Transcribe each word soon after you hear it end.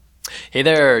Hey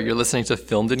there, you're listening to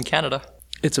Filmed in Canada.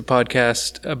 It's a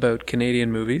podcast about Canadian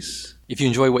movies. If you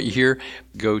enjoy what you hear,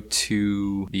 go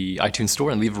to the iTunes store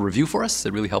and leave a review for us.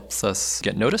 It really helps us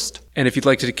get noticed. And if you'd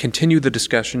like to continue the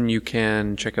discussion, you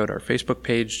can check out our Facebook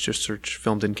page. Just search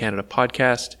Filmed in Canada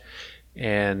Podcast.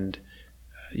 And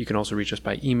you can also reach us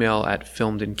by email at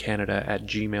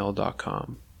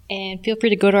filmedincanada@gmail.com. And feel free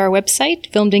to go to our website,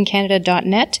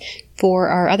 filmedincanada.net, for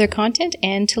our other content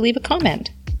and to leave a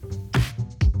comment.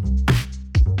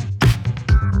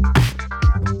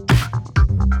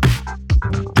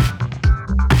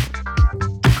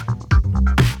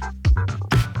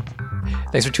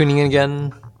 Thanks for tuning in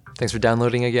again. Thanks for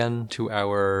downloading again to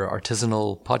our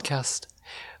artisanal podcast.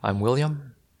 I'm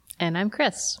William. And I'm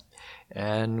Chris.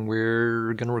 And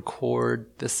we're going to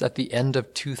record this at the end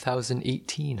of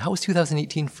 2018. How was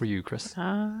 2018 for you, Chris?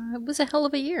 It was a hell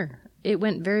of a year. It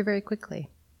went very, very quickly.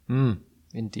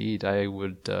 Indeed, I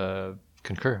would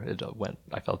concur.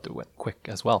 I felt it went quick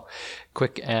as well.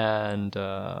 Quick and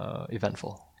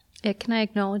eventful. Can I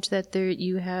acknowledge that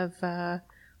you have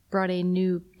brought a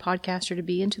new podcaster to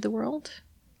be into the world?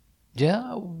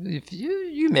 Yeah, if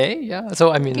you may, yeah.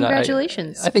 So I mean,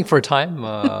 congratulations. I think for a time,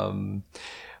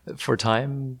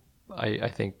 I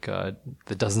think the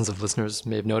dozens of listeners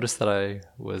may have noticed that I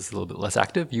was a little bit less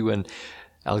active. You and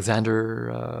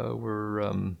Alexander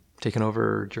were taken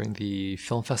over during the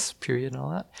Film Fest period and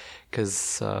all that,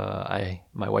 because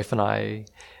my wife and I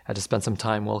had to spend some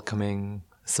time welcoming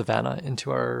Savannah into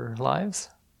our lives.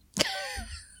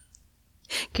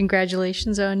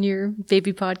 Congratulations on your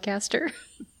baby podcaster.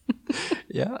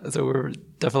 Yeah, so we're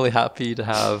definitely happy to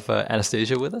have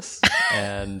Anastasia with us,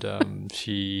 and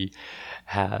she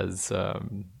has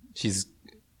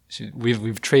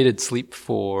we've traded sleep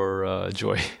for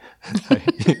joy.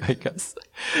 I guess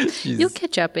you'll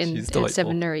catch up in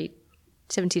 17 or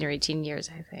 18 years,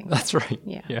 I think. That's right.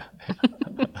 Yeah.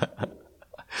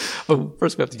 But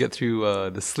first, we have to get through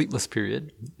the sleepless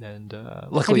period, and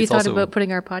luckily, have you thought about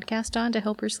putting our podcast on to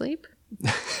help her sleep?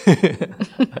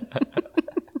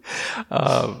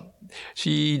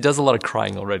 She does a lot of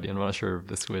crying already. I'm not sure if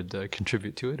this would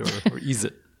contribute to it or ease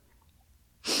it.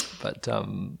 But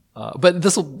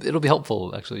it'll be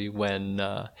helpful actually when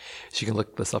she can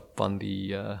look this up on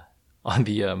the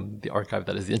archive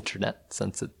that is the internet,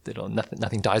 since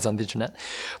nothing dies on the internet.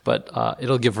 But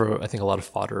it'll give her, I think, a lot of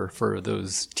fodder for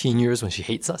those teen years when she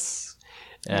hates us,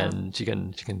 and she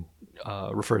can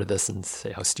refer to this and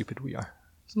say how stupid we are.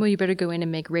 Well, you better go in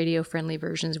and make radio-friendly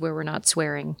versions where we're not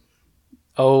swearing.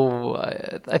 Oh,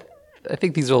 I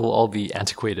think these will all be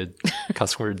antiquated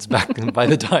cuss words by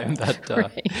the time that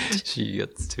right. She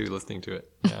gets to listening to it.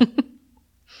 Yeah.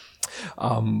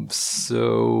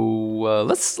 So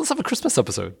let's have a Christmas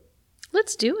episode.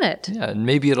 Let's do it. Yeah, and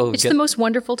maybe It's the most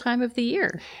wonderful time of the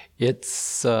year.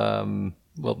 It's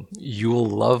you'll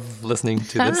love listening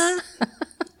to this.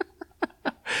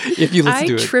 If you listen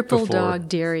to it I triple dog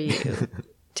dare you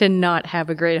to not have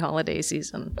a great holiday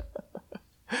season.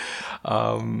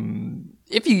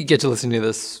 If you get to listen to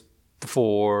this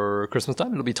before Christmas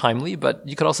time, it'll be timely, but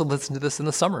you could also listen to this in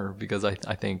the summer, because I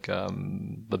think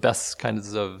the best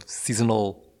kinds of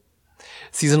seasonal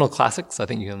classics, I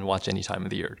think you can watch any time of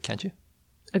the year, can't you?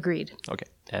 Agreed. Okay,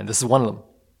 and this is one of them.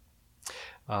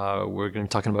 We're going to be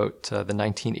talking about the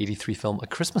 1983 film A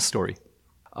Christmas Story.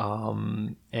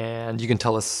 And you can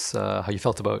tell us how you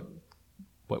felt about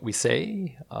what we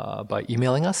say by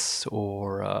emailing us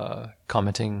or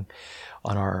commenting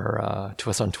on to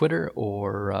us on Twitter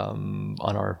or on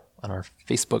our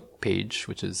Facebook page,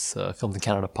 which is Filmed in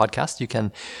Canada Podcast. You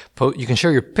can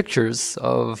share your pictures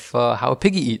of how a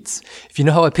piggy eats. If you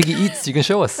know how a piggy eats, you can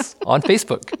show us on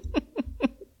Facebook.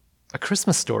 A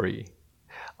Christmas Story.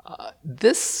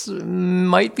 This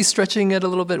might be stretching it a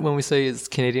little bit when we say it's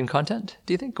Canadian content,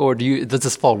 do you think? Or does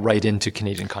this fall right into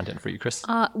Canadian content for you, Chris?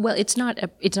 Well, it's not a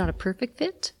perfect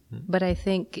fit, but I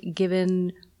think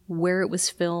given where it was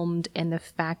filmed and the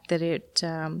fact that it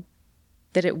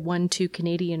won 2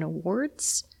 Canadian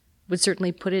awards would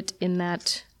certainly put it in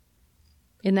that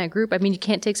group. I mean, you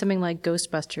can't take something like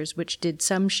Ghostbusters, which did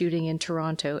some shooting in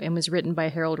Toronto and was written by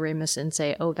Harold Ramis, and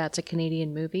say, oh, that's a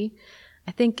Canadian movie.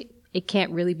 I think it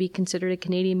can't really be considered a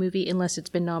Canadian movie unless it's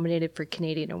been nominated for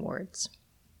Canadian awards.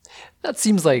 That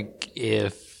seems like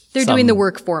if they're doing the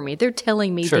work for me. They're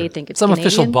telling me they think it's some Canadian.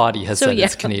 official body has said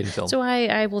it's a Canadian film. So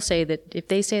I will say that if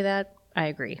they say that, I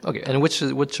agree. Okay, and which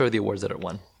are the awards that it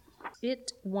won?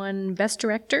 It won Best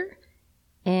Director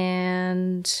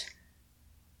and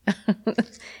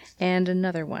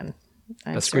another one.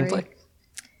 Best Screenplay?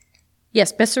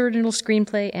 Yes, Best Original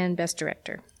Screenplay and Best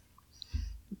Director.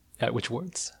 At which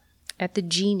awards? At the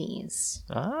Genies.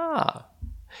 Ah.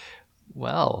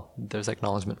 Well, there's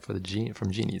acknowledgement for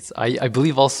from Genies. I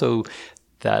believe also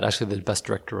that actually the Best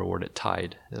Director award it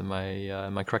tied. Am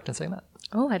I correct in saying that?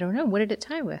 Oh, I don't know. What did it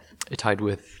tie with? It tied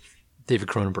with David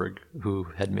Cronenberg, who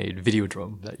had made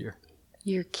Videodrome that year.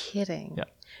 You're kidding. Yeah.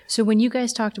 So when you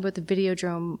guys talked about the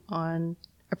Videodrome on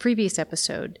a previous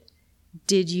episode,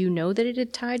 did you know that it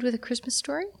had tied with A Christmas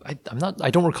Story? I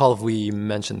don't recall if we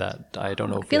mentioned that. I don't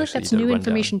know if I feel we like actually that's did a new rundown.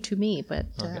 information to me, but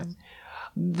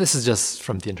This is just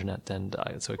from the internet, and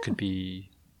so it could be.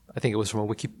 I think it was from a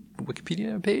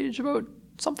Wikipedia page about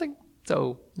something.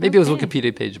 So maybe it was a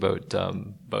Wikipedia page about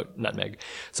Nutmeg.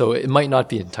 So it might not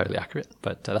be entirely accurate,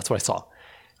 but that's what I saw.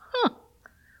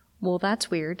 well,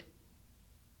 that's weird.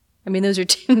 I mean, those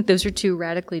are two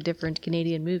radically different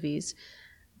Canadian movies,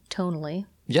 tonally.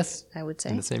 Yes, I would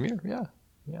say. in the same year. Yeah.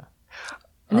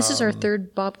 And this is our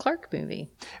third Bob Clark movie.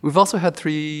 We've also had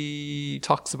 3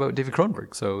 talks about David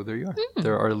Cronenberg, so there you are.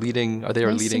 There are leading. Are they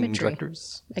our Nice leading symmetry.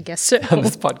 directors I guess so. on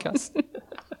this podcast?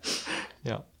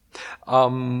 Yeah.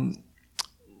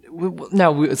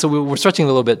 So we're stretching a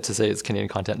little bit to say it's Canadian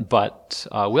content, but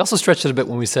we also stretched it a bit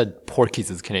when we said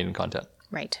Porky's is Canadian content.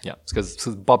 Right. Yeah, because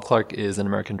Bob Clark is an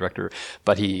American director,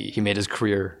 but he made his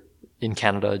career in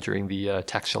Canada during the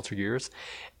tax shelter years,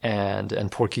 and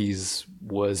Porky's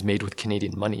was made with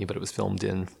Canadian money, but it was filmed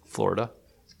in Florida.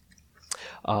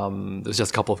 There's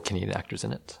just a couple of Canadian actors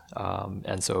in it,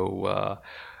 and so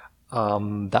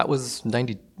that was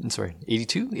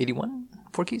 82, 81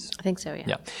 Porky's. I think so, yeah.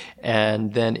 Yeah,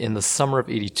 and then in the summer of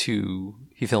 '82,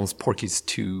 he films Porky's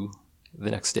 2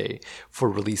 the next day for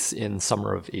release in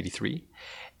summer of '83,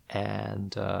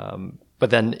 and but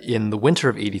then in the winter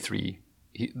of '83.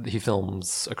 He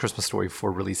films A Christmas Story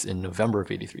for release in November of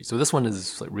 '83. So this one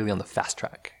is like really on the fast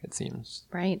track, it seems.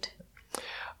 Right.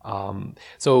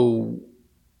 So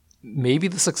maybe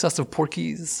the success of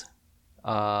Porky's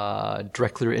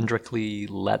directly or indirectly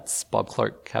lets Bob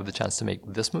Clark have the chance to make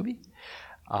this movie,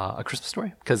 A Christmas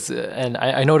Story. Because and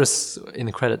I notice in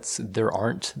the credits there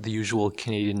aren't the usual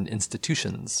Canadian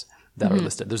institutions that are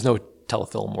listed. There's no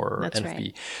Telefilm or That's NFB.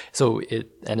 right. So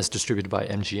it's distributed by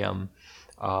MGM.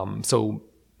 So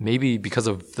maybe because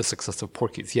of the success of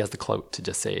Porky's, he has the clout to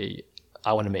just say,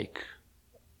 I want to make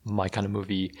my kind of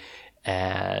movie.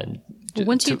 And Well,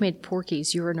 once you've made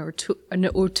Porky's, you're an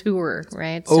auteur,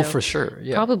 right? Oh, So for sure.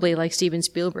 Yeah. Probably like Steven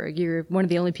Spielberg, you're one of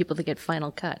the only people that get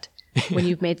final cut when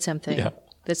you've made something Yeah.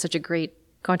 that's such a great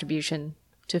contribution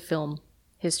to film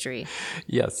history.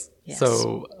 Yes. Yes.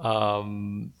 So,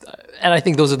 and I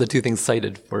think those are the 2 things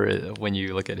cited for when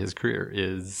you look at his career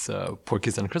is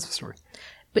Porky's and A Christmas Story.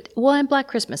 And Black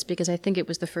Christmas, because I think it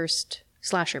was the first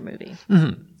slasher movie.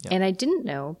 Mm-hmm. Yeah. And I didn't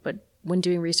know, but when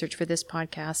doing research for this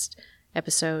podcast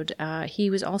episode, he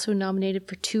was also nominated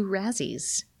for 2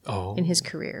 Razzies in his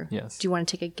career. Yes. Do you want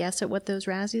to take a guess at what those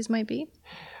Razzies might be?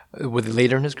 Was it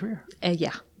later in his career?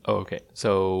 Yeah. Oh, okay.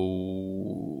 So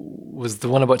was the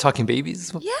one about talking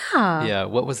babies? Yeah. Yeah.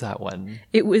 What was that one?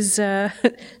 It was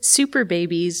Super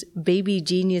Babies, Baby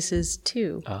Geniuses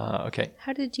 2. Okay.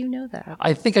 How did you know that?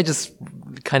 I think I just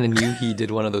kind of knew he did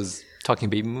one of those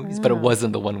talking baby movies, but it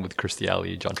wasn't the one with Kirstie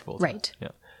Alley, John Travolta. Right. Yeah.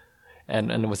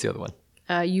 And what's the other one?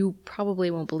 You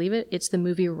probably won't believe it. It's the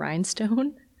movie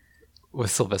Rhinestone. With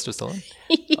Sylvester Stallone?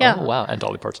 Yeah. Oh, wow. And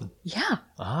Dolly Parton. Yeah.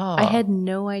 Ah. I had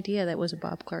no idea that was a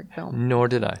Bob Clark film. Nor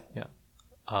did I. Yeah.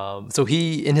 So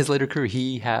he, in his later career,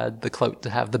 he had the clout to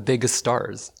have the biggest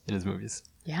stars in his movies.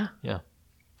 Yeah. Yeah.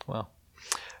 Wow.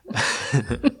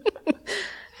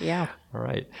 Yeah. All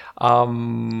right.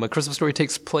 A Christmas Story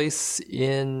takes place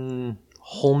in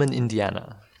Holman,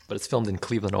 Indiana, but it's filmed in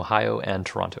Cleveland, Ohio, and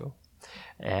Toronto,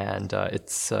 and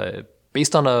it's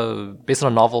based on a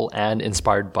novel and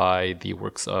inspired by the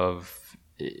works of,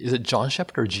 is it John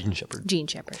Shepard or Gene Shepard? Gene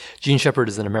Shepard. Gene Shepard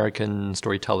is an American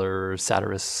storyteller,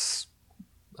 satirist,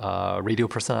 radio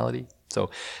personality. So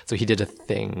he did a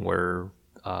thing where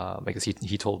I guess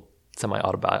he told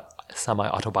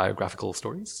semi-autobiographical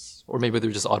stories, or maybe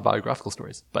they're just autobiographical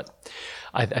stories. But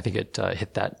I think it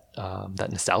hit that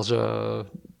nostalgia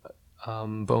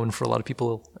bone for a lot of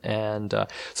people. And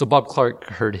so Bob Clark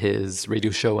heard his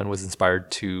radio show and was inspired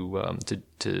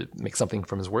to make something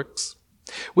from his works.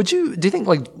 Do you think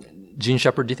like Gene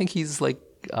Shepard? Do you think he's like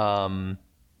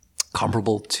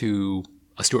comparable to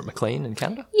a Stuart McLean in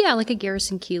Canada? Yeah, like a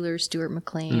Garrison Keillor, Stuart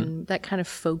McLean, that kind of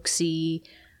folksy.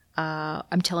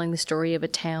 I'm telling the story of a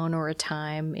town or a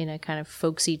time in a kind of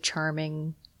folksy,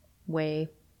 charming way.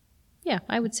 Yeah,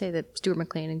 I would say that Stuart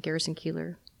McLean and Garrison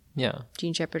Keillor, Yeah.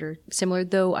 Gene Shepard are similar,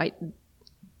 though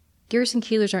Garrison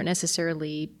Keillor's aren't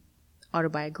necessarily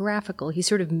autobiographical. He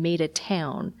sort of made a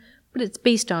town, but it's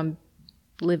based on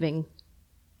living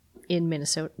in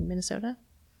Minnesota.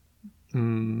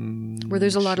 Where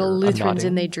there's a lot of sure. I'm Lutherans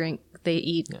and nodding. they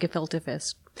eat gefilte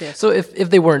fish. So if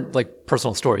they weren't like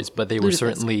personal stories, but they were Lutefisk.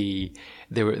 certainly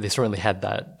they certainly had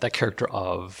that character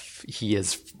of he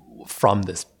is from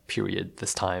this period,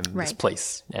 this time, this Right.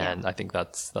 place, and I think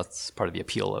that's part of the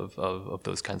appeal of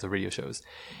those kinds of radio shows.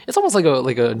 It's almost like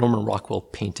a Norman Rockwell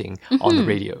painting on the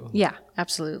radio, Yeah,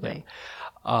 absolutely.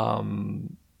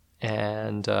 and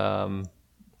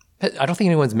I don't think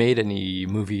anyone's made any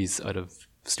movies out of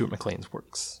Stuart McLean's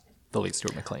works, the late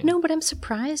Stuart McLean. No, but I'm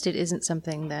surprised it isn't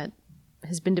something that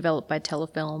has been developed by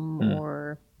Telefilm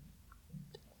or,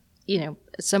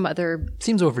 some other,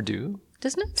 Seems overdue.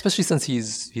 doesn't it? Especially since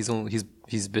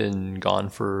he's been gone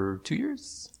for 2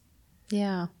 years.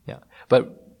 Yeah. Yeah,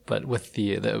 but with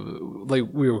the like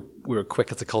we were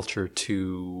quick as a culture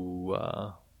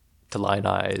to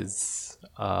lionize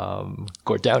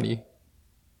Gord Downey.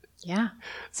 Yeah.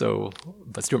 So,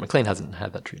 but Stuart McLean hasn't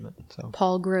had that treatment. So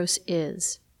Paul Gross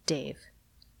is Dave.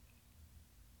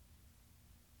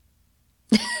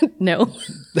 No.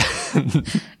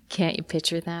 Can't you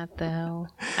picture that, though?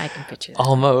 I can picture that.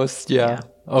 almost, yeah.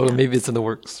 Oh, maybe it's in the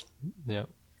works. Yeah.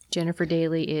 Jennifer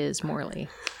Daly is Morley.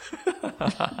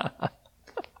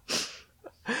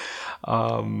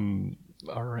 All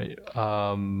right.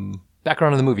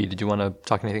 Background of the movie. Did you want to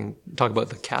talk about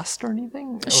the cast or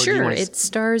anything? Or do you Sure. wanna It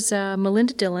stars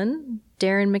Melinda Dillon,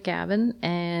 Darren McGavin,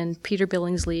 and Peter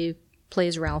Billingsley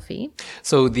plays Ralphie.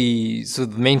 So the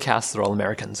main cast are all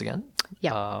Americans again.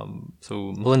 Yeah.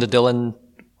 So Melinda Dillon,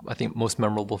 I think most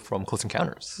memorable from Close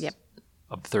Encounters. Yep.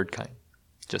 Of the third kind,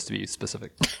 just to be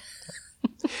specific.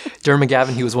 Darren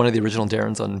McGavin, he was one of the original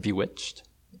Darrens on Bewitched,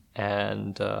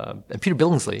 and Peter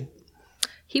Billingsley.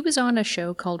 He was on a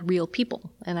show called Real People,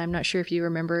 and I'm not sure if you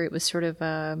remember. It was sort of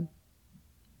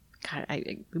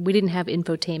we didn't have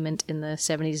infotainment in the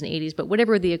 70s and 80s, but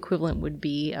whatever the equivalent would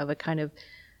be of a kind of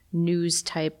news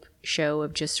type show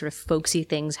of just sort of folksy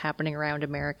things happening around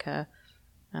America.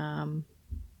 And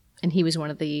he was one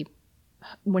of the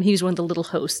little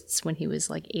hosts when he was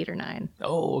like 8 or 9.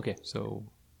 Oh, okay. So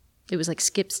It was like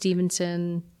Skip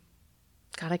Stevenson.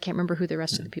 God, I can't remember who the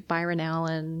rest of the people. Byron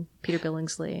Allen, Peter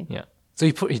Billingsley. yeah. So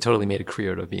he totally made a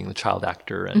career out of being the child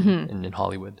actor and in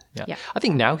Hollywood. Yeah. Yeah. I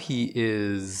think now he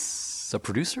is a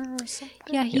producer or something.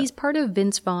 Yeah, he's part of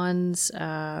Vince Vaughn's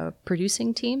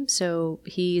producing team. So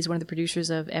he's one of the producers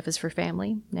of F is for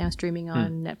Family, now streaming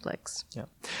on Netflix. Yeah.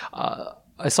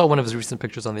 I saw one of his recent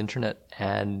pictures on the internet,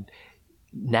 and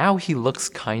now he looks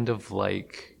kind of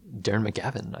like Darren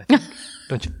McGavin, I think.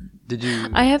 Don't you? Did you?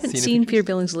 I haven't see any seen pictures? Peter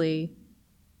Billingsley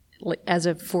as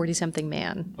a 40-something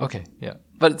man. Okay, yeah.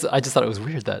 But I just thought it was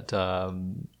weird that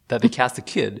that they cast a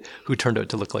kid who turned out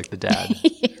to look like the dad.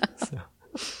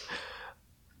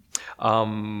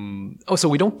 So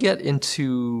we don't get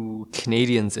into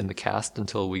Canadians in the cast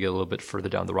until we get a little bit further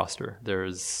down the roster.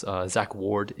 There's Zach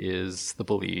Ward is the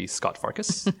bully Scott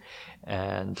Farkas,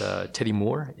 and Teddy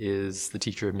Moore is the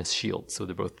teacher Miss Shields. So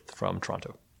they're both from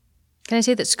Toronto. Can I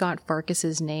say that Scott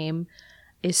Farkas's name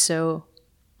is so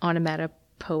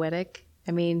onomatopoetic?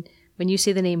 I mean, when you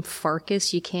say the name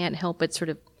Farkas, you can't help but sort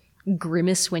of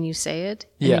grimace when you say it.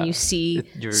 And Yeah. then you see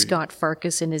Scott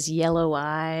Farkas and his yellow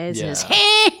eyes and his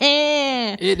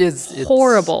It's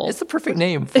horrible. It's the perfect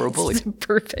name for a bully. It's the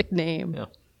perfect name. Yeah.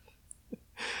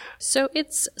 So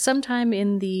it's sometime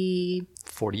in the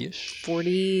 40-ish.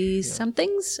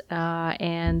 40-somethings,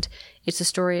 and it's a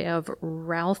story of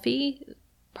Ralphie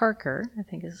Parker, I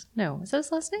think is that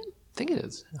his last name? I think it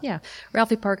is. Yeah.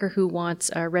 Ralphie Parker, who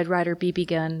wants a Red Ryder BB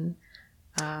gun,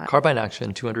 Carbine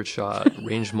action, 200 shot,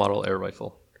 range model air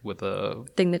rifle with a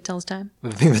thing that tells time,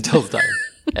 thing that tells time,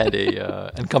 and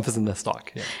and compass in the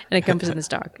stock. Yeah. and it comes in the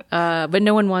stock. But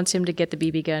no one wants him to get the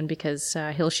BB gun because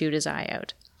he'll shoot his eye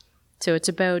out. So it's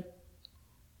about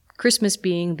Christmas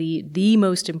being the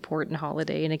most important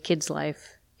holiday in a kid's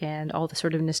life, and all the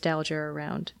sort of nostalgia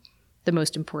around the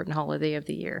most important holiday of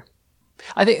the year.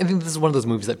 I think this is one of those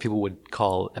movies that people would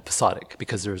call episodic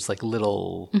because there's like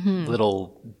little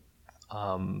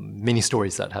mini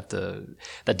stories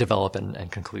that develop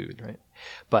and conclude, right?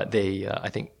 But I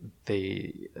think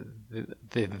they've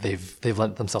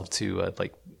lent themselves to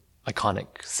like iconic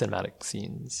cinematic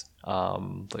scenes,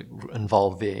 like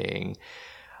involving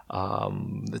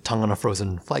the tongue on a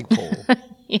frozen flagpole,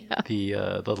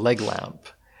 the leg lamp,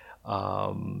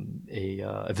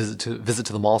 a visit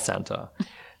to the mall Santa.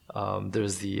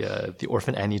 There's the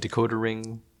Orphan Annie decoder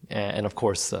ring, and of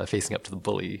course facing up to the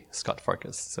bully Scott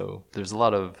Farkas. So there's a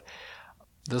lot of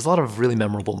really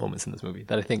memorable moments in this movie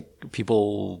that I think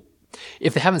people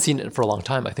if they haven't seen it for a long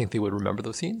time, I think they would remember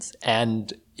those scenes.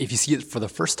 And if you see it for the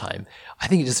first time, I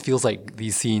think it just feels like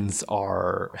these scenes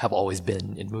have always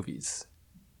been in movies.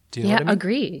 Do you know what I mean?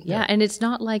 Agree. Yeah, and it's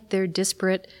not like they're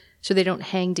disparate, so they don't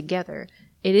hang together.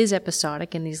 It is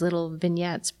episodic in these little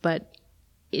vignettes, but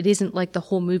it isn't like the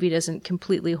whole movie doesn't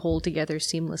completely hold together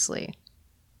seamlessly,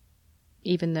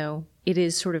 even though it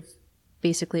is sort of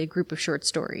basically a group of short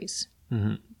stories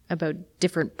about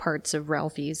different parts of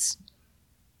Ralphie's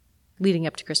leading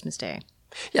up to Christmas Day.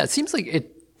 Yeah, it seems like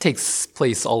it takes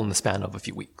place all in the span of a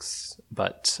few weeks.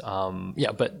 But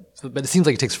but it seems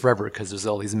like it takes forever because there's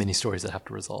all these mini stories that have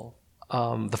to resolve.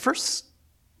 The first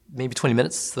maybe 20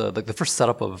 minutes, the first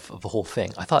setup of the whole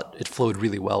thing, I thought it flowed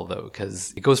really well though,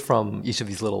 because it goes from each of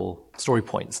these little story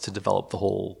points to develop the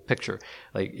whole picture.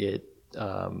 Like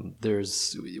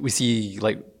we see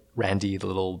like Randy, the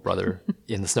little brother,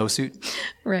 in the snowsuit.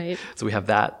 Right. So we have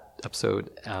that episode,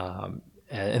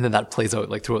 and then that plays out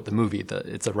like throughout the movie.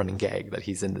 It's a running gag that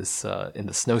he's in the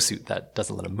snowsuit that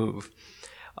doesn't let him move.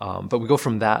 But we go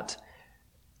from that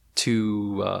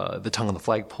to the tongue on the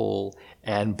flagpole,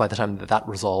 and by the time that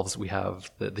resolves, we have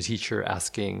the teacher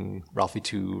asking Ralphie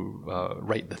to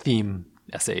write the theme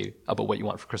essay about what you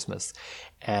want for Christmas,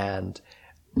 and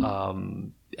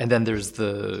then there's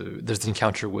the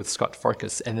encounter with Scott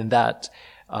Farkas, and then that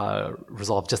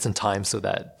resolved just in time so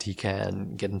that he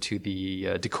can get into the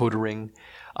decoder ring.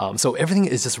 So everything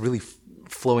is just really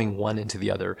flowing one into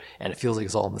the other, and it feels like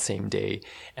it's all on the same day.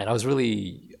 And I was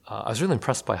really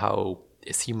impressed by how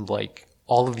it seemed like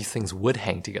all of these things would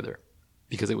hang together,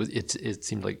 because it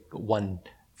seemed like one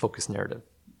focused narrative.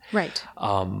 Right.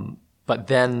 But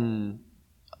then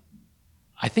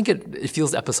I think it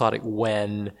feels episodic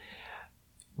when,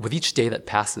 with each day that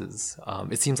passes,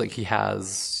 it seems like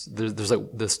there's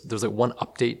like one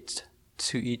update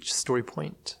to each story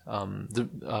point,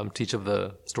 to each of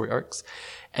the story arcs,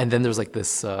 and then there's like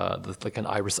this like an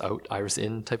iris out, iris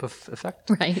in type of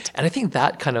effect. Right. And I think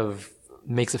that kind of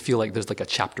makes it feel like there's like a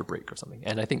chapter break or something.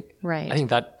 And I think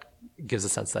that gives a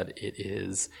sense that it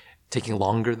is taking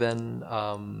longer than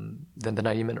the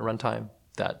 90-minute runtime.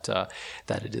 That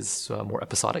it is more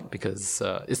episodic, because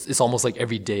it's almost like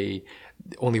every day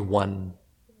only one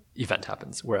event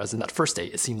happens, whereas in that first day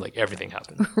it seemed like everything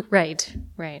happened. Right.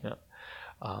 Yeah.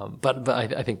 But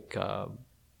I think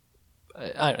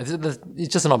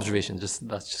it's just an observation.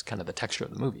 That's just kind of the texture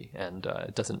of the movie, and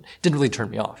it didn't really turn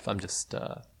me off. I'm just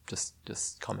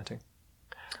commenting.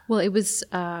 Well, it was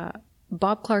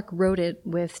Bob Clark wrote it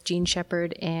with Gene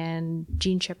Shepard and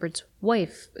Gene Shepard's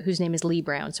wife, whose name is Lee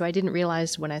Brown. So I didn't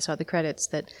realize when I saw the credits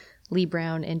that Lee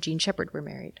Brown and Gene Shepard were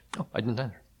married. Oh, I didn't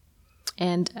either.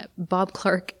 And Bob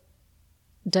Clark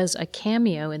does a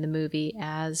cameo in the movie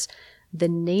as the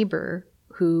neighbor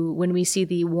who, when we see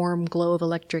the warm glow of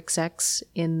electric sex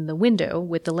in the window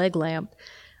with the leg lamp,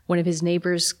 one of his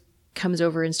neighbors comes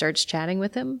over and starts chatting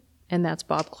with him, and that's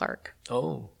Bob Clark.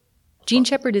 Oh. Gene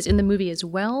Shepard is in the movie as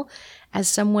well as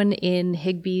someone in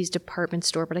Higbee's department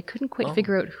store, but I couldn't quite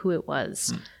figure out who it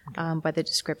was by the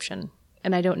description.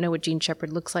 And I don't know what Gene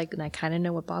Shepard looks like, and I kind of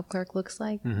know what Bob Clark looks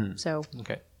like. Mm-hmm. So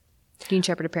Gene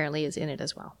Shepard apparently is in it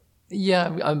as well.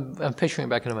 Yeah, I'm picturing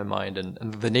it back into my mind,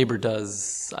 and the neighbor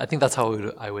does. I think that's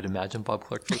how I would imagine Bob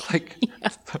Clark to look like.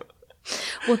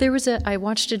 Well, I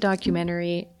watched a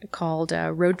documentary called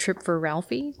Road Trip for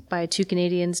Ralphie by two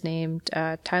Canadians named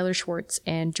Tyler Schwartz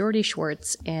and Geordie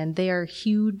Schwartz, and they are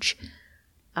huge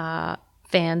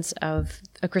fans of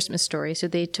A Christmas Story. So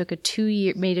they took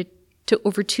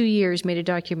over 2 years, made a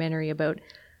documentary about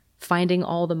finding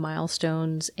all the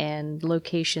milestones and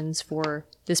locations for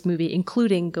this movie,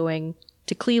 including going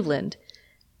to Cleveland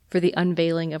for the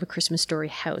unveiling of A Christmas Story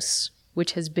house,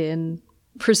 which has been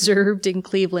preserved in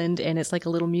Cleveland, and it's like a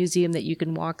little museum that you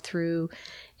can walk through,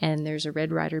 and there's a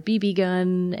Red Ryder BB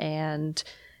gun, and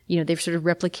they've sort of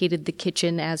replicated the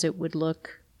kitchen as it would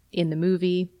look in the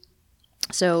movie.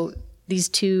 So these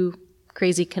two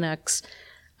crazy Canucks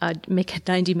make a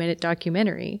 90-minute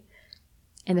documentary,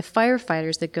 and the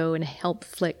firefighters that go and help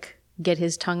Flick get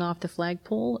his tongue off the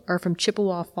flagpole are from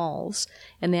Chippewa Falls,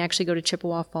 and they actually go to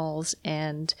Chippewa Falls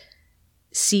and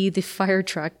see the fire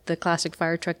truck, the classic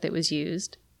fire truck that was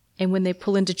used. And when they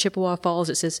pull into Chippewa Falls,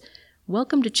 it says,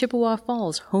 "Welcome to Chippewa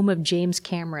Falls, home of James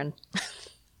Cameron."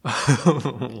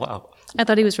 Wow. I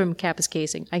thought he was from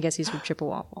Kapuskasing. I guess he's from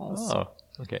Chippewa Falls. Oh,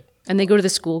 okay. And they go to the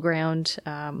school ground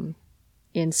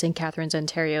in St. Catharines,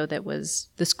 Ontario, that was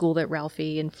the school that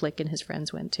Ralphie and Flick and his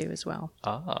friends went to as well.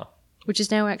 Ah. Which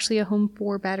is now actually a home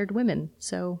for battered women.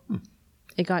 So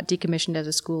it got decommissioned as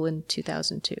a school in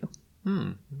 2002.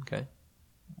 Okay.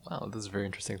 Wow, those are very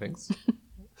interesting things.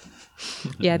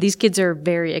 Yeah, these kids are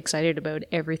very excited about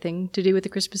everything to do with the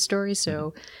Christmas Story,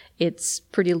 so it's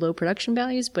pretty low production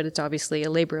values, but it's obviously a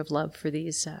labor of love for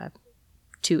these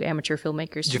two amateur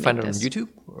filmmakers. Did you find it on YouTube?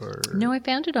 Or? No, I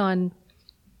found it on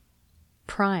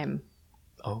Prime.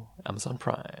 Oh, Amazon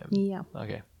Prime. Yeah.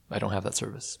 Okay. I don't have that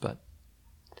service, but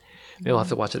maybe I'll have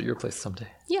to watch it at your place someday.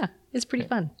 Yeah, it's pretty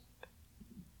fun.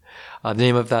 The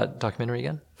name of that documentary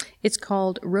again? It's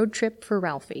called Road Trip for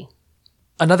Ralphie.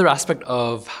 Another aspect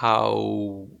of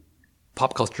how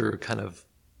pop culture kind of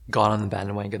got on the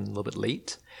bandwagon a little bit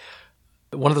late.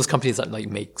 One of those companies that like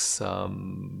makes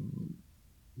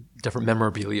different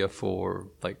memorabilia for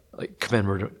like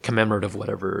commemorative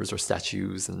whatevers or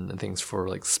statues and things for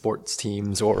like sports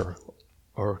teams or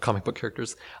comic book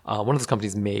characters. One of those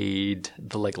companies made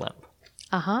the leg lamp.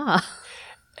 Aha.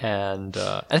 And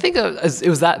I think it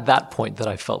was at that point that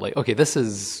I felt like, okay,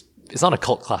 it's not a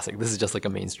cult classic. This is just like a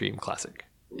mainstream classic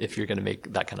if you're going to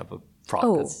make that kind of a prop.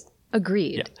 Oh,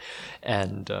 agreed. Yeah.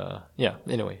 And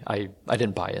anyway, I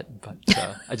didn't buy it, but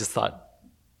I just thought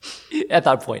at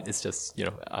that point it's just,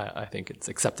 I think it's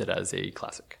accepted as a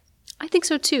classic. I think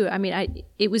so too. I mean,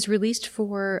 it was released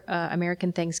for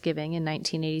American Thanksgiving in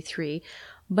 1983,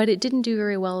 but it didn't do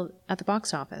very well at the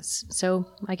box office.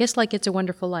 So I guess like It's a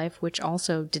Wonderful Life, which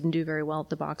also didn't do very well at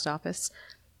the box office,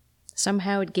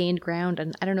 somehow it gained ground.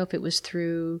 And I don't know if it was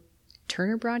through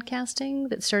Turner Broadcasting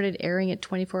that started airing it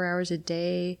 24 hours a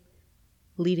day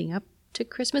leading up to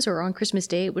Christmas, or on Christmas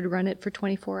Day it would run it for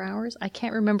 24 hours. I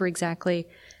can't remember exactly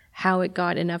how it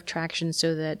got enough traction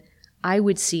so that I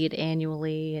would see it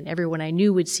annually and everyone I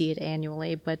knew would see it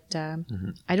annually, but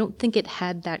I don't think it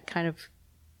had that kind of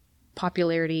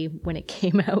popularity when it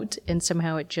came out, and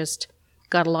somehow it just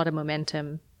got a lot of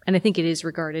momentum. And I think it is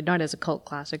regarded not as a cult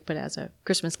classic, but as a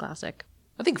Christmas classic.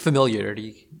 I think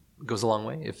familiarity goes a long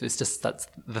way. If it's just that's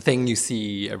the thing you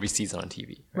see every season on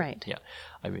TV. Right. Yeah.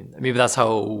 I mean, maybe that's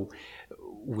how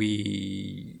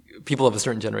people of a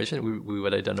certain generation, we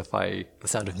would identify The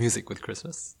Sound of Music with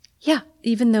Christmas. Yeah,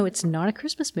 even though it's not a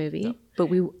Christmas movie, but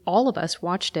all of us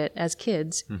watched it as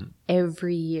kids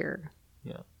every year.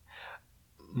 Yeah.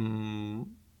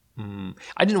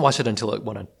 I didn't watch it until it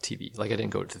went on TV. Like I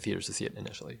didn't go to theaters to see it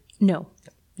initially. No,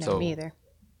 So- me either.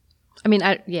 I mean,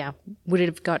 would it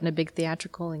have gotten a big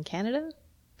theatrical in Canada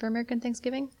for American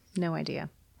Thanksgiving? No idea.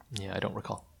 Yeah, I don't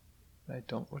recall.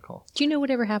 Do you know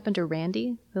whatever happened to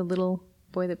Randy, the little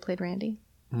boy that played Randy?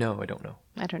 No, I don't know.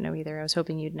 I don't know either. I was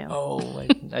hoping you'd know. Oh,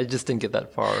 I just didn't get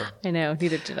that far. I know,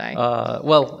 neither did I.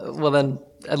 Well, then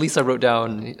at least I wrote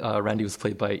down Randy was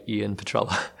played by Ian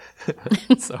Petrella.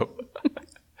 So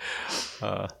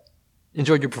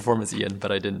enjoyed your performance, Ian,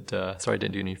 but I didn't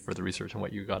do any further research on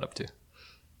what you got up to.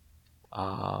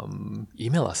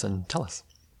 Email us and tell us.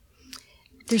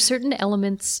 There's certain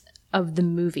elements of the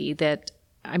movie that,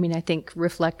 I mean, I think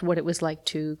reflect what it was like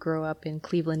to grow up in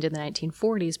Cleveland in the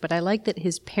 1940s, but I like that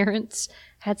his parents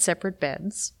had separate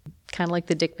beds, kind of like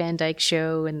the Dick Van Dyke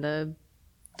Show and the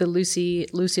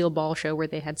Lucille Ball Show, where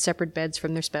they had separate beds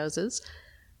from their spouses.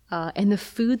 And the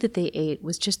food that they ate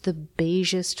was just the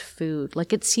beigest food.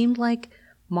 Like, it seemed like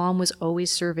Mom was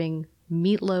always serving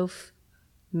meatloaf,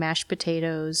 mashed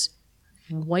potatoes,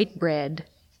 white bread,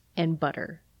 and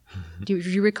butter. Do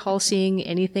you recall seeing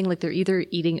anything like they're either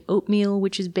eating oatmeal,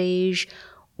 which is beige,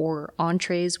 or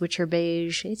entrees, which are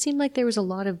beige? It seemed like there was a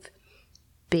lot of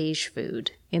beige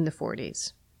food in the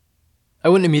 40s. I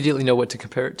wouldn't immediately know what to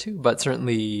compare it to, but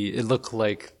certainly it looked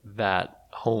like that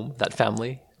home, that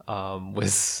family,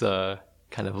 was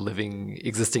kind of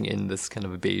existing in this kind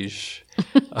of a beige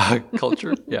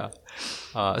culture. Yeah.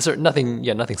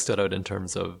 Nothing stood out in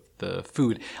terms of the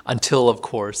food until, of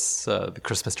course, the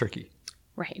Christmas turkey.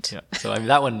 Right. Yeah. So I mean,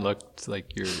 that one looked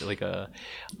like you're like a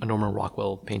Norman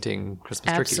Rockwell painting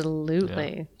Christmas turkey.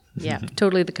 Absolutely. Yeah.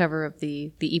 Totally the cover of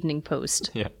the Evening Post.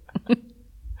 Yeah.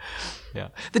 Yeah.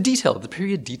 The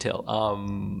period detail.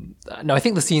 No, I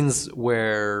think the scenes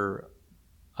where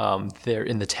they're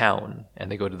in the town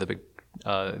and they go to the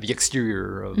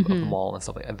exterior of the mall and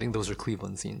stuff like that, I think those are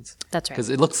Cleveland scenes. That's right. Because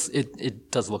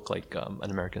it does look like an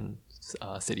American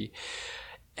city.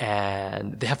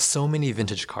 And they have so many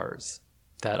vintage cars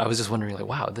that I was just wondering, like,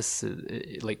 wow, this is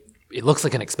it looks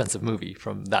like an expensive movie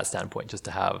from that standpoint, just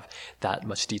to have that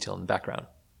much detail in the background.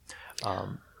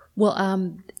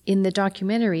 Well, in the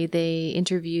documentary, they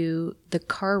interview the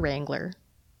car wrangler,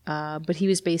 but he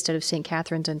was based out of St.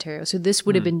 Catharines, Ontario. So this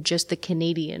would have been just the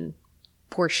Canadian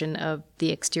portion of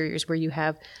the exteriors, where you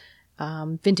have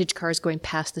vintage cars going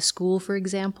past the school, for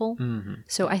example. Mm-hmm.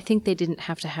 So I think they didn't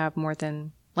have to have more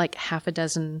than like half a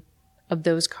dozen of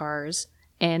those cars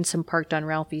and some parked on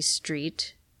Ralphie's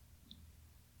street.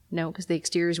 No, because the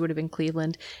exteriors would have been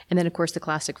Cleveland. And then, of course, the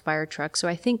classic fire truck. So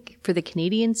I think for the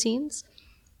Canadian scenes,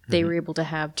 they were able to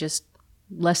have just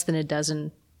less than a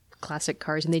dozen classic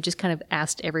cars. And they just kind of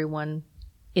asked everyone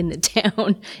in the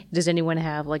town, does anyone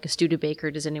have like a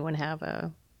Studebaker? Does anyone have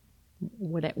a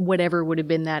whatever would have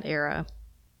been that era?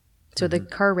 So the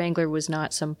car wrangler was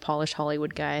not some polished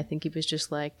Hollywood guy. I think he was just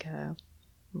like a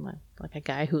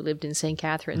guy who lived in St.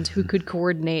 Catharines who could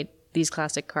coordinate these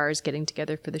classic cars getting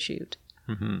together for the shoot.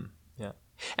 Yeah.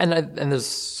 And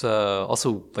there's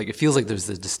also, like, it feels like there's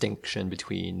a distinction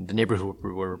between the neighborhood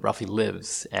where Ralphie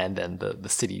lives and then the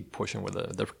city portion where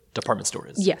the department store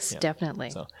is. Yes,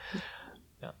 definitely. So,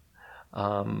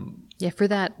 yeah, for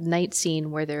that night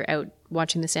scene where they're out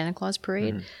watching the Santa Claus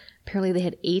parade, apparently they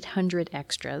had 800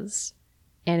 extras,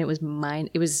 and it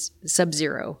was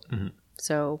Sub-Zero.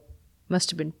 So must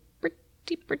have been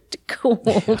pretty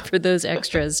cold for those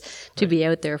extras to be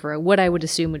out there for what I would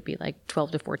assume would be like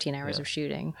 12 to 14 hours of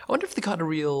shooting. I wonder if they got a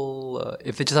real,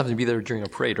 if they just happened to be there during a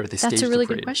parade or if they staged That's a really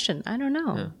the parade. good question. I don't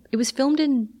know. Yeah. It was filmed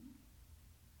in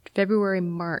February,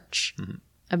 March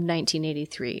of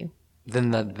 1983.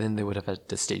 Then they would have had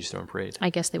to stage their own parade.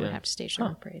 I guess they would have to stage their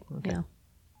own parade. Okay. Yeah.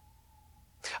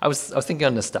 I was thinking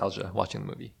of nostalgia watching the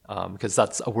movie because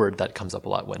that's a word that comes up a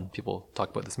lot when people talk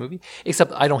about this movie.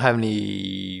 Except I don't have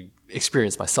any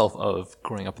experience myself of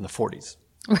growing up in the 40s.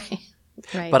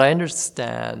 Right. But I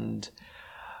understand.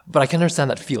 But I can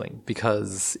understand that feeling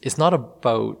because it's not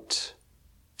about.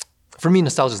 For me,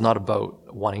 nostalgia is not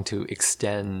about wanting to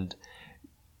extend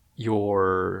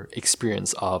your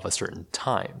experience of a certain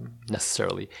time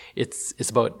necessarily. It's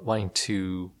about wanting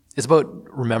to. It's about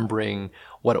remembering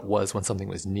what it was when something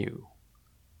was new.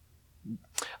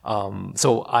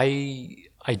 So I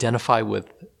identify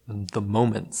with the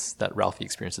moments that Ralphie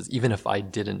experiences, even if I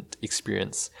didn't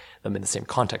experience them in the same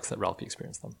context that Ralphie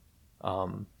experienced them.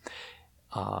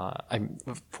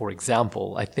 For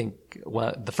example, I think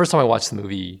the first time I watched the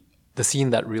movie, the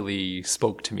scene that really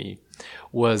spoke to me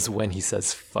was when he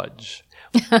says fudge.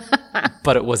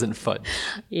 But it wasn't fudge.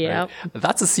 Yeah. Right?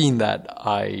 That's a scene that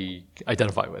I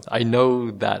identify with. I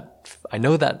know that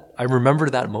I remember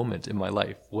that moment in my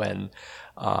life when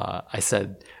I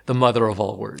said the mother of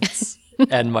all words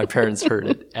and my parents heard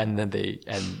it and then they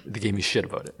gave me shit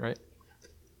about it, right?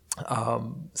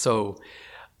 So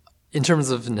in terms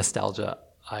of nostalgia,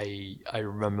 I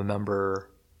remember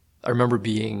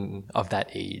being of that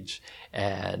age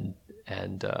and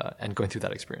going through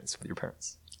that experience with your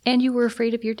parents. And you were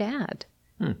afraid of your dad.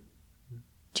 Do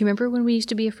you remember when we used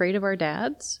to be afraid of our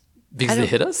dads? Because they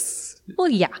hit us? Well,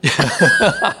 yeah.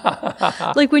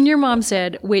 Like when your mom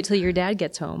said, wait till your dad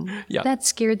gets home. Yeah. That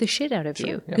scared the shit out of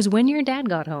you. Because when your dad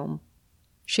got home,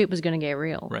 shit was going to get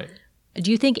real. Right.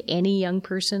 Do you think any young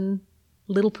person,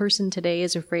 little person today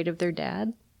is afraid of their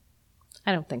dad?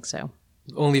 I don't think so.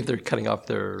 Only if they're cutting off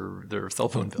their cell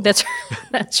phone bill.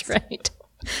 That's right.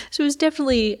 So it was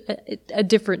definitely a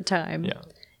different time. Yeah.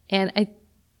 And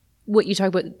what you talk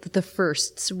about, the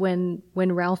firsts, when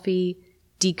Ralphie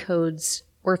decodes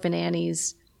Orphan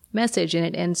Annie's message and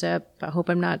it ends up, I hope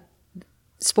I'm not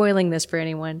spoiling this for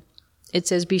anyone, it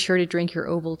says, be sure to drink your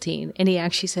Ovaltine. And he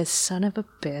actually says, son of a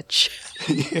bitch.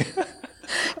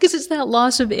 Because it's that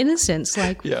loss of innocence.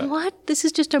 Like, what? This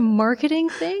is just a marketing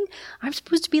thing? I'm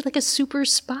supposed to be like a super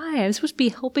spy. I'm supposed to be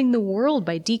helping the world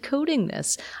by decoding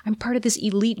this. I'm part of this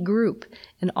elite group.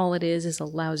 And all it is a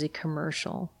lousy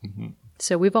commercial.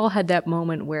 So we've all had that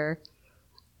moment where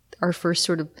our first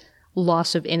sort of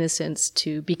loss of innocence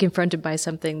to be confronted by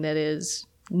something that is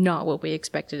not what we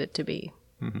expected it to be.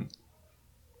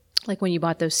 Like when you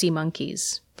bought those sea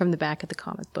monkeys from the back of the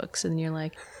comic books, and you're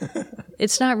like,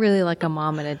 it's not really like a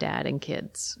mom and a dad and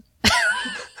kids.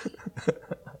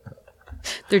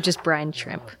 They're just brine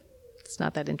shrimp. It's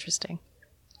not that interesting.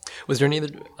 Was there any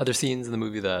other scenes in the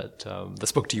movie that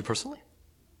spoke to you personally?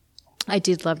 I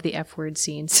did love the F word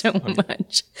scene so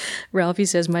much. Ralphie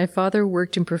says, my father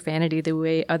worked in profanity the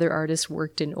way other artists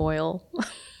worked in oil,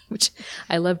 which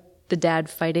I love the dad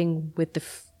fighting with the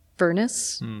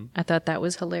furnace. I thought that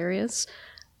was hilarious.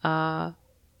 The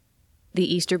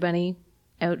Easter Bunny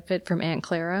outfit from Aunt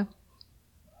Clara.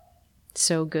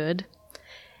 So good.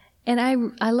 And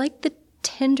I like the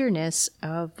tenderness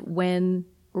of when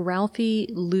Ralphie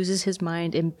loses his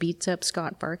mind and beats up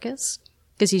Scott Farkus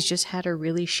because he's just had a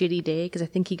really shitty day, because I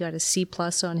think he got a C+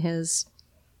 on his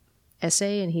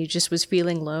essay and he just was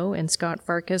feeling low, and Scott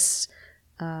Farkus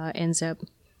ends up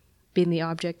being the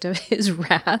object of his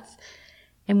wrath.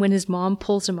 And when his mom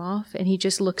pulls him off and he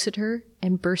just looks at her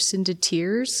and bursts into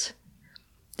tears,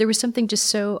 there was something just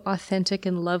so authentic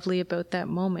and lovely about that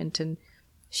moment. And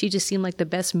she just seemed like the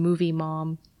best movie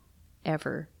mom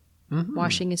ever.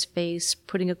 washing his face,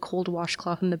 putting a cold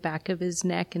washcloth in the back of his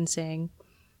neck and saying,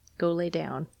 "Go lay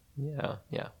down." Yeah,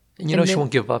 yeah. And you know she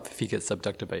won't give up if he gets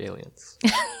abducted by aliens.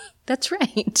 That's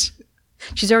right.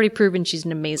 She's already proven she's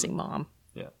an amazing mom.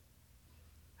 Yeah.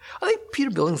 I think Peter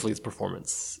Billingsley's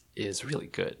performance is really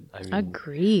good. I mean,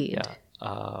 Agreed.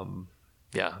 yeah.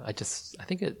 Yeah, I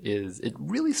think it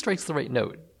really strikes the right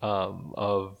note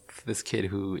of this kid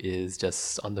who is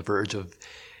just on the verge of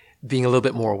being a little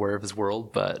bit more aware of his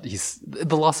world, but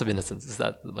the loss of innocence is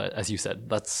that, as you said,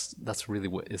 that's really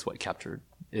what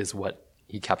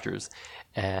he captures.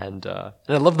 And I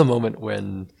love the moment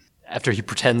when, after he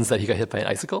pretends that he got hit by an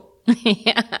icicle,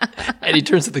 Yeah. and he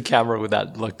turns to the camera with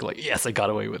that look like, yes, I got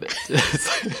away with it.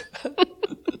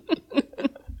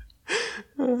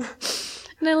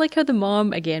 And I like how the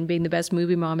mom, again, being the best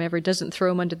movie mom ever, doesn't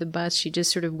throw him under the bus. She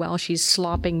just sort of, while she's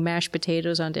slopping mashed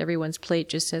potatoes onto everyone's plate,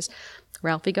 just says,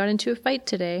 "Ralphie got into a fight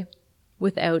today,"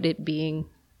 without it being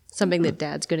something that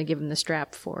Dad's going to give him the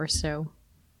strap for. So,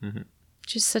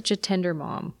 just such a tender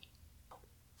mom.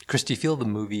 Chris, do you feel the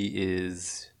movie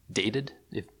is dated,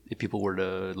 if people were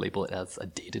to label it as a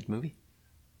dated movie?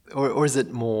 Or is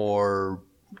it more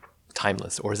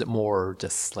timeless? Or is it more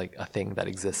just like a thing that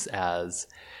exists as...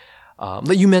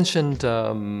 like you mentioned,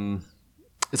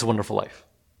 It's a Wonderful Life.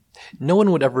 No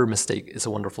one would ever mistake It's a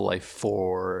Wonderful Life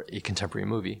for a contemporary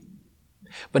movie.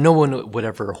 But no one would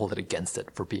ever hold it against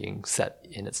it for being set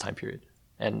in its time period.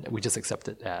 And we just accept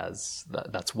it as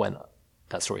that's when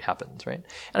that story happens, right?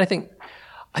 And I think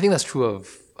that's true of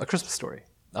A Christmas Story.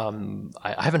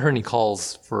 I haven't heard any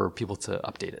calls for people to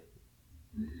update it.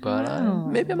 But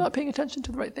maybe I'm not paying attention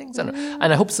to the right things. And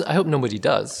I hope nobody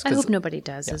does. I hope nobody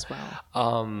does as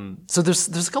well. So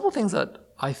there's a couple of things that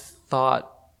I thought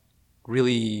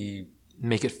really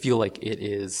make it feel like it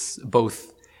is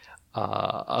both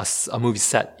a movie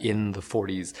set in the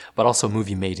 40s, but also a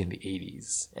movie made in the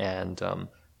 80s. And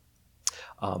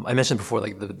I mentioned before,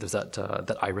 like there's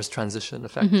that iris transition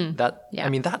effect. I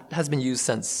mean, that has been used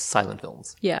since silent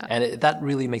films. Yeah, and that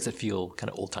really makes it feel kind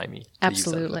of old timey.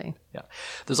 Absolutely. Yeah.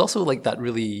 There's also like that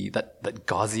really that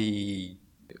gauzy,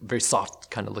 very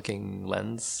soft kind of looking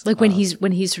lens. Like when he's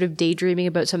sort of daydreaming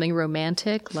about something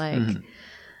romantic, like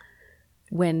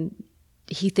when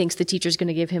he thinks the teacher's going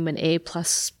to give him an A+++++,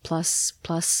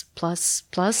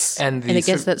 and it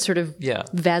gets that sort of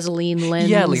Vaseline lens.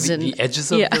 Yeah, like the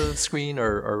edges of the screen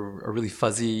are really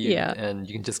fuzzy, and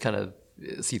you can just kind of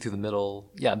see through the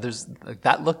middle. Yeah, there's like,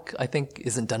 that look I think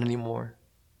isn't done anymore.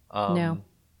 No.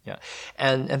 Yeah,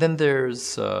 and then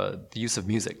there's the use of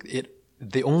music.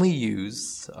 They only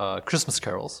use Christmas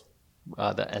carols,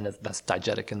 and that's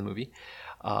diegetic in the movie.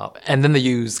 And then they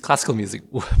use classical music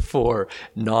for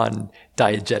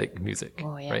non-diegetic music.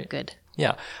 Oh, yeah, right? Good.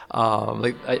 Yeah.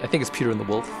 Like I think it's Peter and the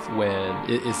Wolf when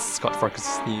it is Scott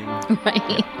Farkus' theme.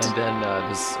 Right. And then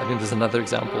I think there's another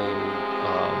example.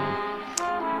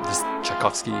 There's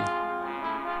Tchaikovsky.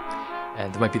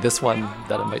 And there might be this one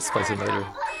that I might splice in later.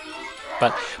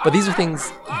 But these are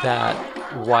things that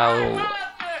while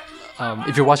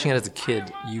if you're watching it as a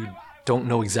kid, you don't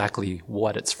know exactly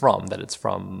what it's from, that it's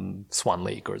from Swan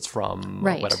Lake or it's from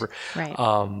whatever. Right.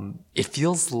 It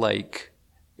feels like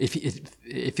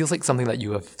it feels like something that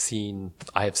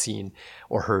I have seen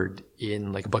or heard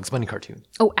in like a Bugs Bunny cartoon.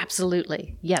 Oh,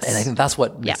 absolutely. Yes. And I think that's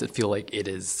what makes it feel like it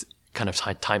is kind of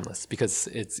timeless, because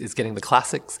it's getting the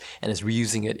classics and it's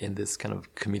reusing it in this kind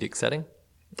of comedic setting.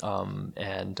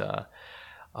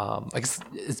 I guess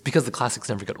it's because the classics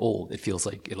never get old. It feels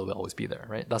like it'll always be there,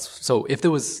 right? So if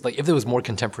there was more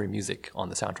contemporary music on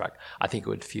the soundtrack, I think it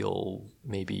would feel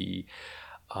maybe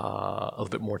a little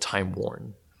bit more time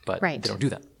worn. But they don't do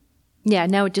that. Yeah,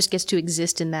 now it just gets to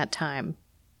exist in that time,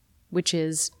 which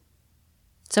is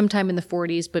sometime in the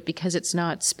 40s. But because it's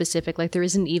not specific, like there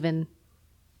isn't even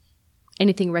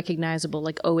anything recognizable.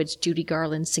 Like, oh, it's Judy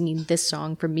Garland singing this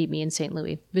song from Meet Me in St.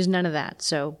 Louis. There's none of that.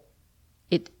 So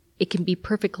it can be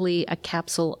perfectly a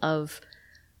capsule of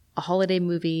a holiday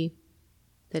movie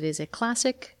that is a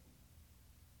classic,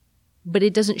 but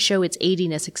it doesn't show its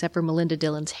 80ness except for Melinda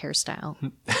Dillon's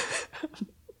hairstyle,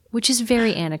 which is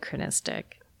very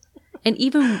anachronistic. And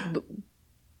even,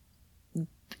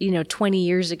 20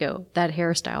 years ago, that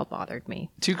hairstyle bothered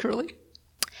me. Too curly?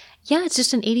 Yeah, it's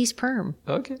just an 80s perm.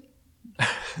 Okay.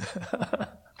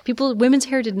 Women's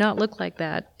hair did not look like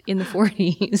that in the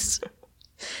 40s.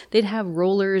 They'd have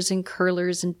rollers and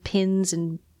curlers and pins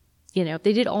and,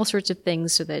 they did all sorts of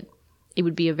things so that it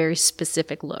would be a very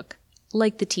specific look,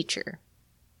 like the teacher,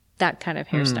 that kind of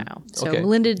hairstyle. So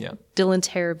Melinda Dillon's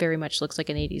hair very much looks like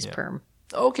an 80s perm.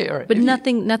 Okay, all right. But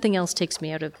nothing else takes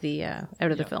me out of the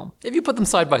film. If you put them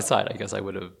side by side, I guess I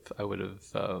would have. It would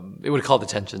have called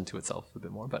attention to itself a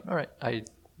bit more. But all right,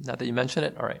 now that you mention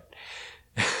it, all right.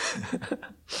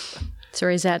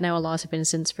 Sorry, is that now a loss of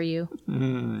innocence for you?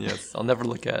 Yes, I'll never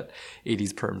look at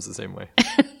 80s perms the same way.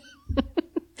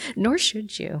 Nor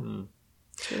should you.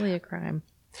 It's really a crime.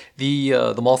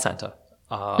 The Mall Santa.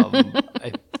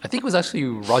 I think it was actually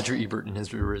Roger Ebert in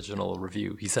his original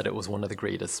review. He said it was one of the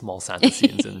greatest Mall Santa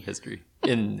scenes in history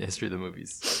of the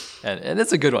movies, and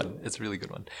it's a good one. It's a really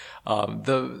good one.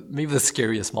 Maybe the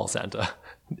scariest Mall Santa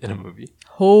in a movie.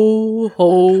 Ho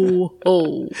ho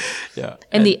ho! Yeah,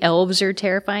 and the elves are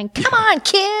terrifying. Come on,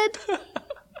 kid.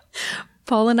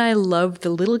 Paul and I love the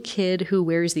little kid who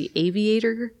wears the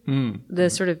aviator, the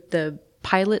sort of the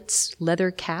pilot's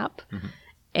leather cap,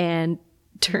 and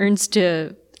turns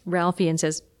to Ralphie and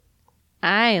says,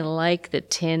 "I like the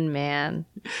Tin Man.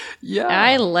 Yeah,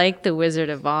 I like the Wizard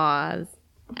of Oz.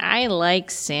 I like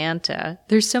Santa."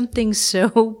 There's something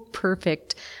so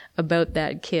perfect about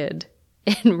that kid,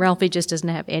 and Ralphie just doesn't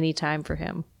have any time for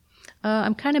him.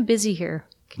 I'm kind of busy here.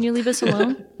 Can you leave us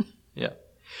alone? Yeah.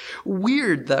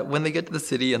 Weird that when they get to the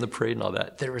city and the parade and all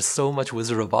that, there is so much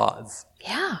Wizard of Oz.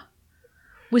 Yeah.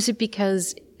 Was it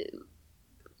because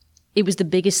it was the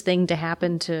biggest thing to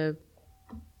happen to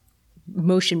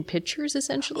motion pictures,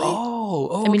 essentially?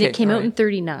 Oh, I mean, okay, it came out right. in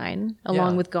 1939,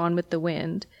 along Yeah. with Gone with the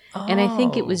Wind. And I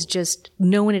think it was just,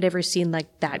 no one had ever seen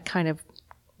like that kind of,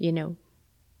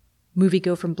 movie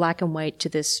go from black and white to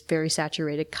this very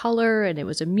saturated color, and it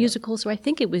was a musical. So I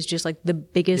think it was just like the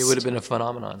biggest. It would have been a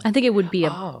phenomenon. I think it would be a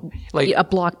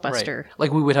blockbuster. Right.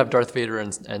 Like we would have Darth Vader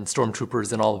and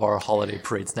stormtroopers in all of our holiday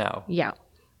parades now. Yeah.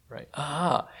 Right.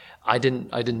 I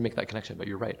didn't make that connection, but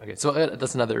you're right. Okay, so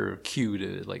that's another cue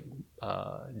to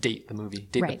date the movie,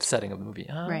 Right. the setting of the movie.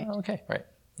 Right. Okay. Right.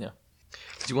 Yeah.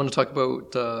 Do you want to talk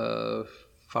about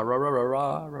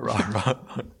fa-ra-ra-ra-ra-ra-ra?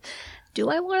 Do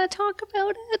I want to talk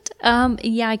about it?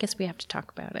 Yeah, I guess we have to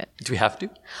talk about it. Do we have to?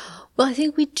 Well, I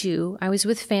think we do. I was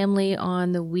with family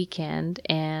on the weekend,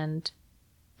 and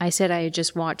I said I had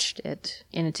just watched it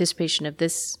in anticipation of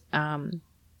this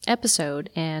episode,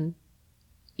 and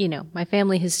my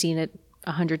family has seen it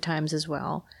 100 times as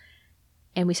well.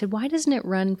 And we said, why doesn't it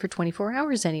run for 24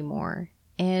 hours anymore?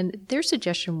 And their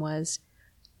suggestion was,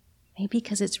 maybe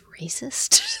because it's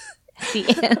racist at the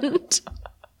end.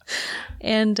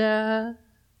 And I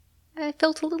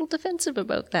felt a little defensive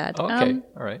about that. Okay.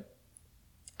 All right.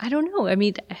 I don't know. I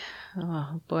mean,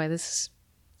 oh boy,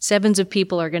 sevens of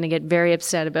people are going to get very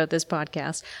upset about this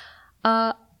podcast.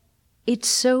 It's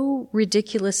so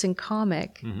ridiculous and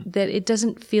comic that it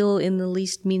doesn't feel in the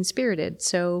least mean-spirited.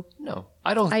 So No,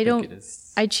 I don't think it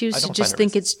is. I choose to just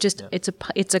think it's just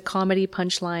it's a comedy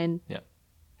punchline, Yeah.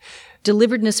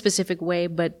 delivered in a specific way,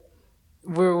 but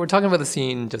We're talking about the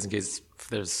scene just in case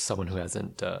there's someone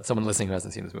listening who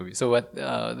hasn't seen this movie. So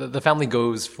the family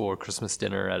goes for Christmas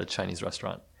dinner at a Chinese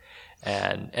restaurant,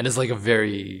 and it's like a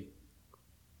very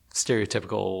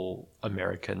stereotypical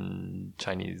American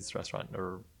Chinese restaurant,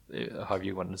 or however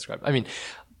you want to describe it. I mean,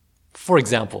 for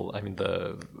example,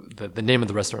 the name of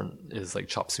the restaurant is like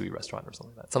Chop Suey Restaurant or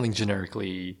something like that. Something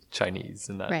generically Chinese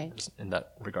in that Right. in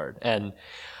that regard. And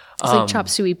it's like Chop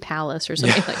Suey Palace or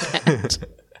something like that.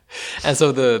 And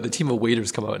so the team of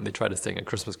waiters come out and they try to sing a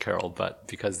Christmas carol, but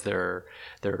because they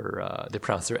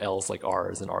pronounce their L's like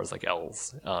R's and R's like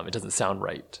L's, it doesn't sound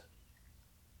right.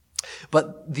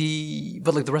 But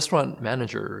like the restaurant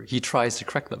manager, he tries to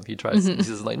correct them. He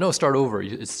says like, no, start over.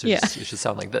 It should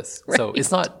sound like this. Right. So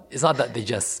it's not that they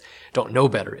just don't know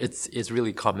better. It's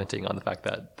really commenting on the fact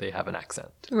that they have an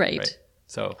accent. Right.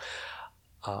 So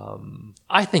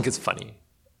I think it's funny.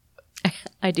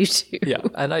 I do too. Yeah,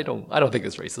 and I don't think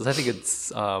it's racist. I think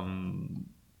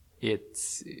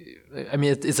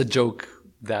it's a joke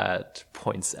that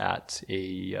points at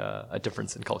a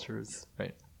difference in cultures,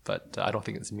 right? But I don't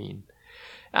think it's mean.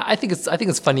 I think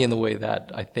it's funny in the way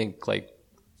that I think like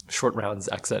Short Round's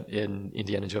accent in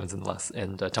Indiana Jones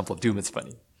and Temple of Doom is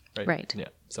funny, right? Right. Yeah.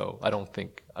 So I don't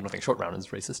think Short Round is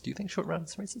racist. Do you think Short Round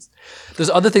is racist? There's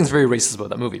other things very racist about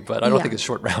that movie, but I don't Yeah. think it's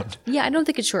Short Round. Yeah, I don't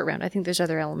think it's Short Round. I think there's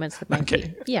other elements that might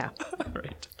Okay. be. Yeah.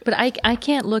 Right. But I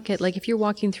can't look at, like, if you're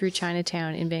walking through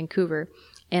Chinatown in Vancouver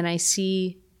and I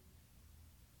see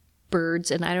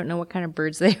birds, and I don't know what kind of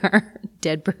birds they are,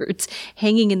 dead birds,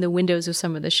 hanging in the windows of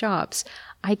some of the shops,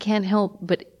 I can't help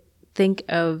but think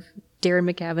of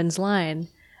Darren McGavin's line,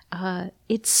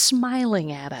 it's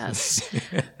smiling at us.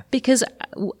 Because,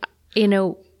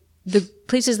 the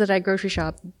places that I grocery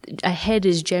shop, a head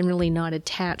is generally not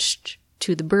attached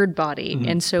to the bird body.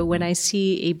 And so when I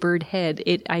see a bird head,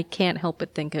 I can't help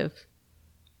but think of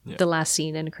the last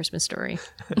scene in A Christmas Story.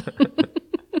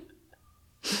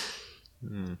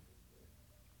 And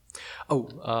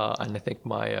I think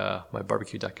my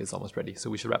barbecue duck is almost ready, so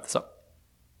we should wrap this up.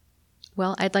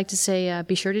 Well, I'd like to say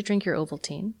be sure to drink your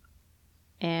Ovaltine.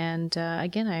 And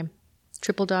again, I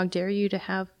triple dog dare you to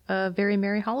have a very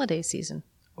merry holiday season.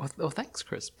 Oh, thanks,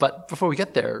 Chris. But before we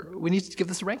get there, we need to give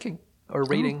this a ranking or a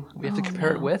rating. We have to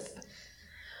compare it with.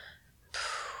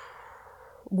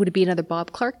 Would it be another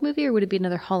Bob Clark movie or would it be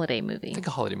another holiday movie? I think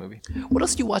a holiday movie. What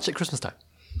else do you watch at Christmas time?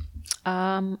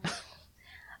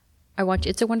 I watch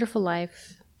It's a Wonderful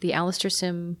Life, the Alistair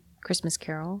Sim Christmas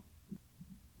Carol.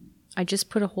 I just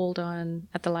put a hold on,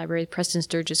 at the library, Preston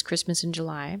Sturges' Christmas in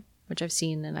July, which I've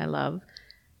seen and I love.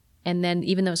 And then,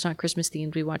 even though it's not Christmas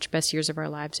themed, we watch Best Years of Our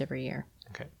Lives every year.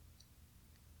 Okay.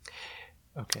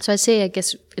 So I'd say, I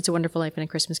guess, It's a Wonderful Life and A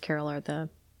Christmas Carol are the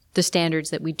standards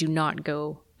that we do not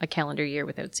go a calendar year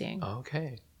without seeing.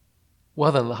 Okay.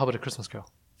 Well, then, how about A Christmas Carol?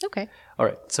 Okay. All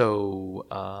right. So,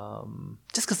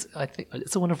 just because I think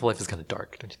It's a Wonderful Life is kind of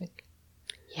dark, don't you think?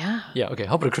 Yeah. Yeah. Okay.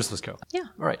 How about A Christmas Carol? Yeah.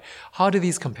 All right. How do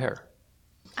these compare?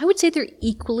 I would say they're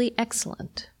equally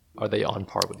excellent. Are they on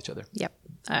par with each other? Yep.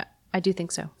 I do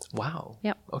think so. Wow.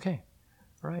 Yep. Okay.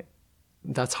 All right.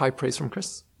 That's high praise from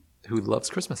Chris, who loves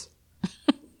Christmas.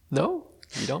 No?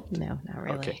 You don't? No, not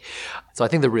really. Okay. So I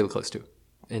think they're really close too,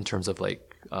 in terms of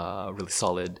like really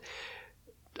solid,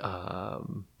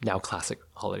 now classic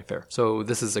holiday fare. So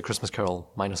this is A Christmas Carol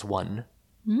 -1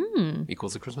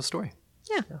 equals A Christmas Story.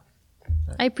 Yeah.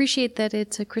 I appreciate that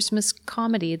it's a Christmas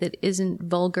comedy that isn't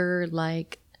vulgar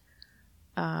like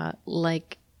the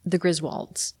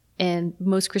Griswolds. And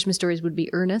most Christmas stories would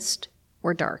be earnest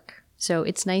or dark. So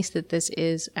it's nice that this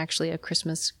is actually a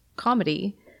Christmas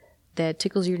comedy that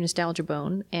tickles your nostalgia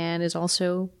bone and is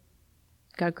also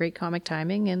got great comic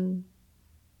timing and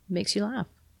makes you laugh.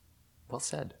 Well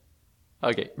said.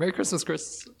 Okay. Merry Christmas,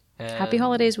 Chris. And, Happy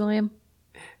holidays, William.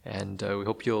 And we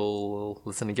hope you'll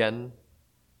listen again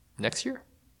next year.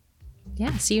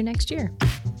 Yeah, see you next year.